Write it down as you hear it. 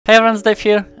Hey everyone, Dave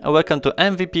here, and welcome to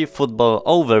MVP Football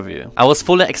Overview. I was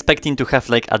fully expecting to have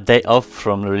like a day off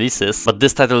from releases, but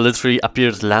this title literally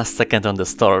appeared last second on the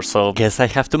store, so guess I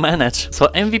have to manage. So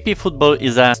MVP Football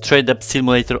is a straight-up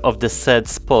simulator of the said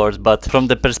sport, but from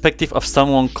the perspective of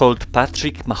someone called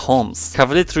Patrick Mahomes.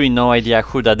 Have literally no idea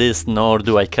who that is, nor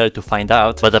do I care to find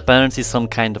out, but apparently some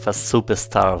kind of a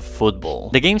superstar of football.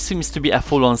 The game seems to be a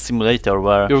full-on simulator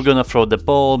where you're gonna throw the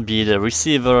ball, be the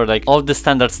receiver, like all the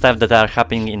standard stuff that are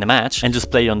happening in the match, and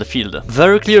just play on the field.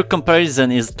 Very clear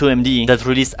comparison is 2MD that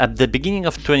released at the beginning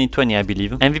of 2020, I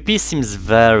believe. MVP seems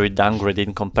very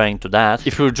downgraded comparing to that.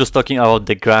 If you're just talking about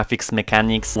the graphics,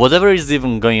 mechanics, whatever is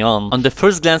even going on the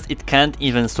first glance it can't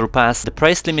even surpass the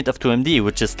price limit of 2MD,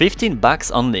 which is 15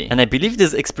 bucks only. And I believe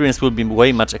this experience will be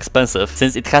way much expensive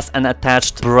since it has an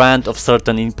attached brand of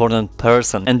certain important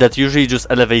person, and that usually just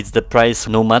elevates the price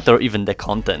no matter even the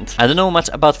content. I don't know much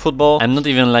about football, I'm not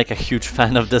even like a huge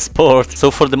fan of the sport, so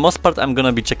for the most part I'm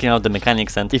gonna be checking out the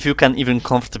mechanics and if you can even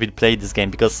comfortably play this game,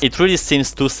 because it really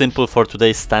seems too simple for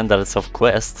today's standards of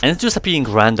quests, and it's just appearing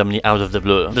randomly out of the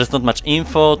blue. There's not much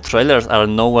info, trailers are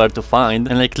nowhere to find,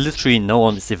 and like literally no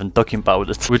one is even talking about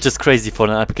it, which is crazy for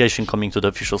an application coming to the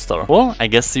official store. Well, I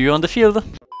guess see you on the field.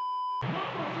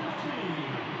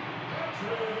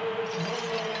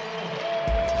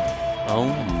 Oh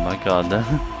my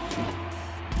god.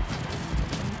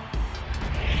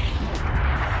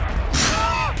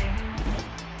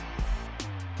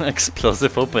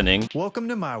 Explosive opening. Welcome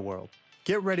to my world.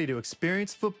 Get ready to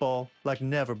experience football like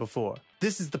never before.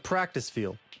 This is the practice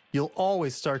field. You'll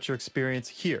always start your experience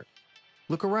here.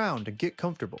 Look around and get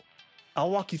comfortable. I'll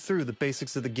walk you through the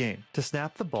basics of the game. To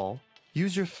snap the ball,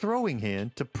 use your throwing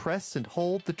hand to press and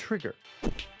hold the trigger.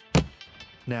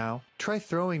 Now, try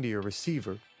throwing to your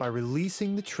receiver by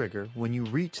releasing the trigger when you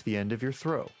reach the end of your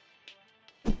throw.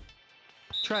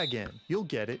 Try again. You'll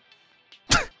get it.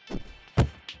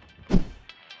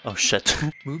 Oh shit.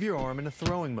 Move your arm in a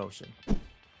throwing motion.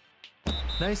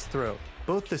 Nice throw.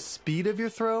 Both the speed of your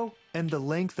throw and the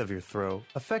length of your throw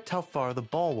affect how far the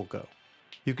ball will go.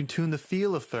 You can tune the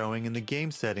feel of throwing in the game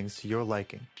settings to your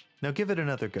liking. Now give it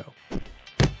another go.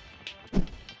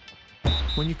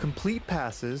 When you complete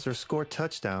passes or score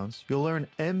touchdowns, you'll earn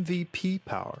MVP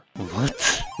power.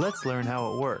 What? Let's learn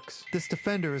how it works. This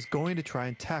defender is going to try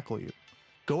and tackle you.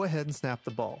 Go ahead and snap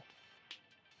the ball.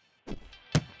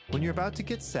 When you're about to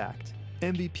get sacked,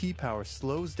 MVP power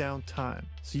slows down time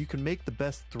so you can make the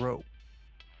best throw.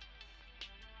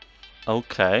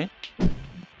 Okay.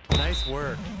 Nice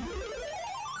work.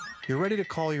 You're ready to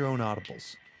call your own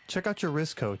audibles. Check out your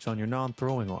wrist coach on your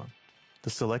non-throwing arm. The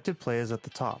selected play is at the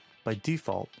top. By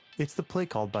default, it's the play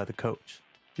called by the coach.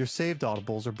 Your saved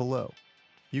audibles are below.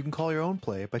 You can call your own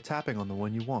play by tapping on the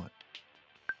one you want.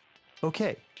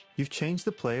 Okay, you've changed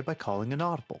the play by calling an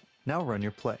audible. Now run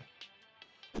your play.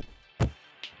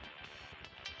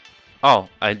 Oh,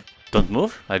 I don't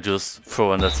move? I just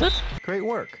throw and that's it? Great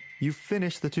work. You've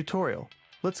finished the tutorial.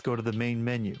 Let's go to the main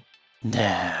menu.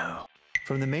 No.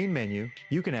 From the main menu,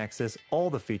 you can access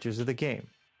all the features of the game.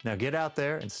 Now get out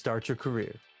there and start your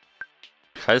career.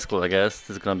 High school, I guess. This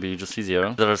is gonna be just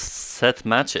easier. There are set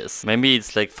matches. Maybe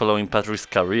it's like following Patrick's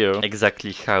career,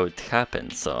 exactly how it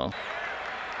happened, so...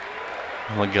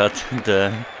 Oh my god,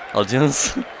 the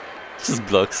audience just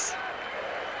blocks.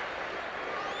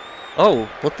 Oh,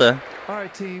 what the... All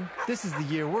right, team, this is the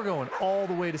year we're going all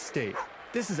the way to state.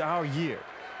 This is our year.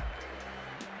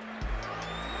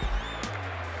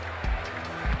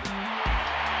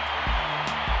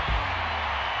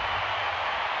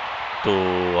 Do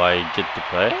I get to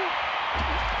play?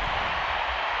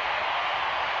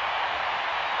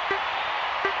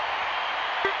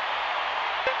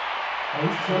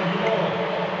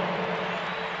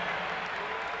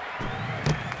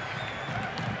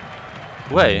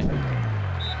 Wait.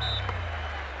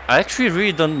 I actually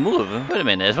really don't move. Wait a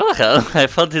minute, what the hell? I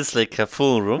thought it's like a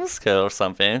full room scale or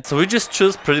something. So we just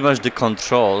choose pretty much the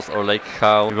controls or like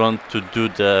how we want to do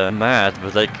the mat,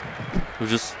 but like we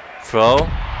just throw.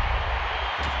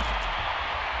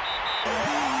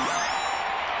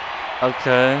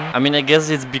 Okay. I mean, I guess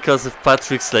it's because of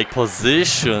Patrick's like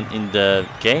position in the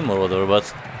game or whatever,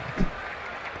 but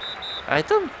I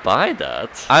don't buy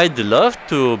that. I'd love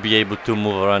to be able to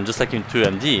move around just like in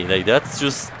 2MD. Like that's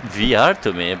just VR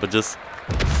to me, but just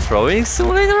throwing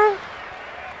simulator?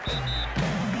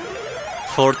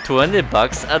 For 20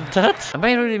 bucks at that? Am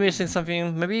I really missing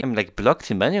something? Maybe I'm like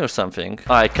blocked in menu or something.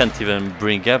 Oh, I can't even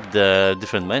bring up the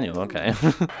different menu, okay.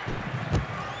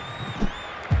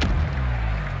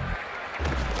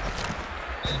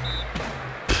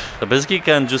 So basically you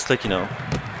can just like, you know,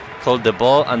 hold the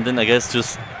ball and then I guess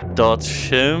just dodge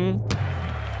him.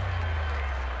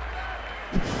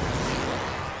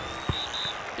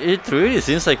 It really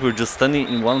seems like we're just standing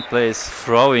in one place,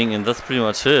 throwing, and that's pretty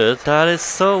much it. That is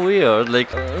so weird, like...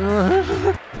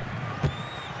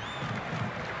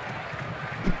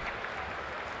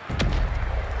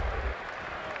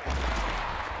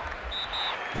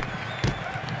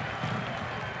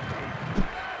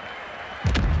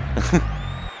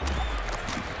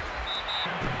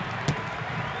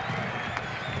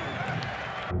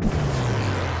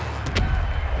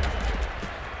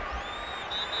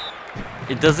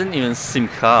 It doesn't even seem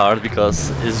hard because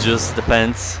it just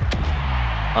depends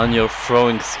on your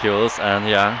throwing skills, and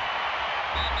yeah.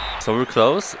 So we're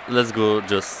close, let's go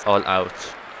just all out.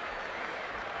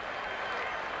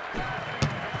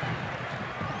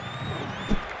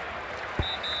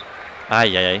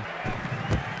 Ay, ay, ay.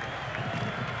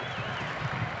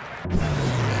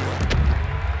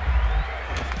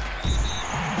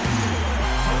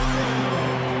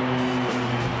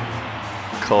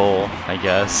 Cool, I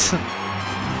guess.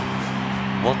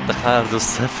 What the hell are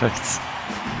those effects?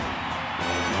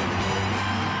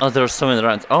 Oh, there are so many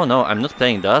rounds. Oh no, I'm not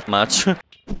playing that much.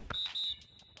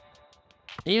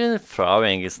 Even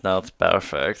throwing is not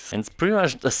perfect. And it's pretty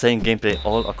much the same gameplay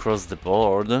all across the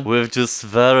board, with just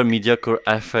very mediocre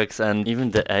effects and even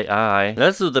the AI.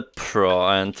 Let's do the pro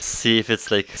and see if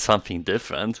it's like something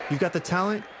different. You've got the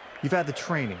talent, you've had the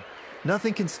training.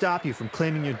 Nothing can stop you from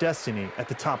claiming your destiny at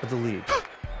the top of the league.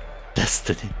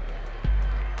 Destiny.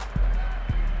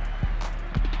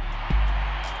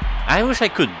 I wish I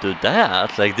could do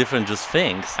that, like different just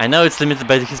things. I know it's limited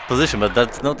by his position, but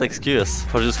that's not excuse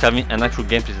for just having an actual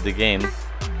gameplay to the game.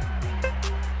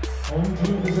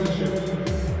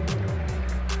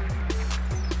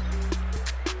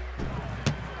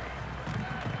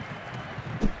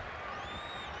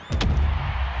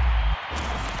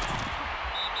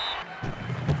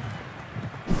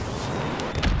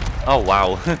 Oh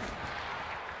wow.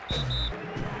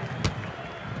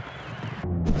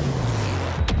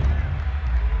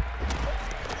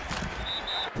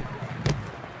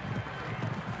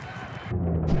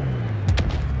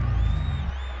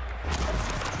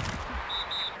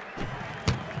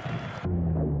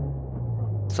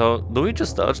 So, do we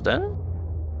just dodge then?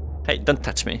 Hey, don't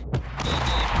touch me.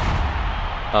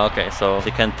 Okay, so they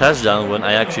can touch down when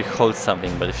I actually hold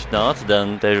something, but if not,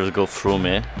 then they just go through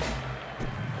me.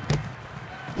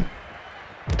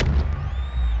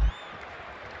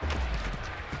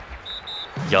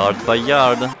 Yard by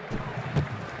yard.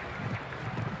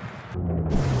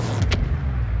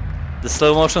 The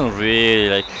slow motion really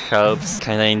like helps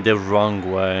kinda in the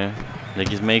wrong way.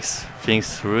 Like it makes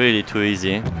things really too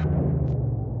easy.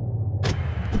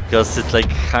 Because it like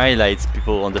highlights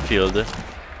people on the field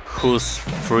who's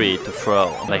free to throw.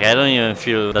 Like I don't even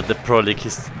feel that the Pro League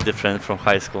is different from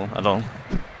high school at all.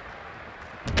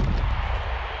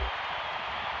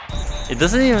 It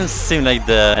doesn't even seem like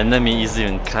the enemy is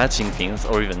even catching things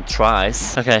or even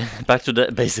tries. Okay, back to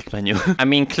the basic menu. I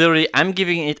mean, clearly I'm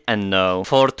giving it a no.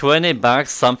 For 20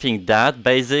 bucks, something that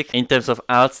basic in terms of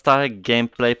art style,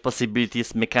 gameplay,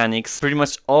 possibilities, mechanics, pretty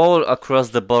much all across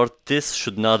the board, this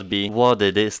should not be what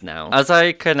it is now. As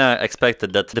I kinda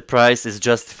expected that the price is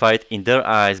justified in their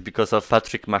eyes because of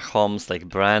Patrick Mahomes like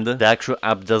brand, the actual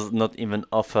app does not even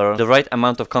offer the right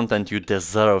amount of content you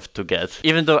deserve to get.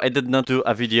 Even though I did not do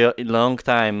a video in long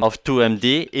time of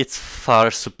 2MD, it's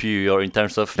far superior in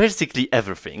terms of basically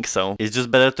everything, so it's just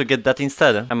better to get that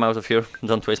instead. I'm out of here,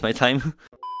 don't waste my time.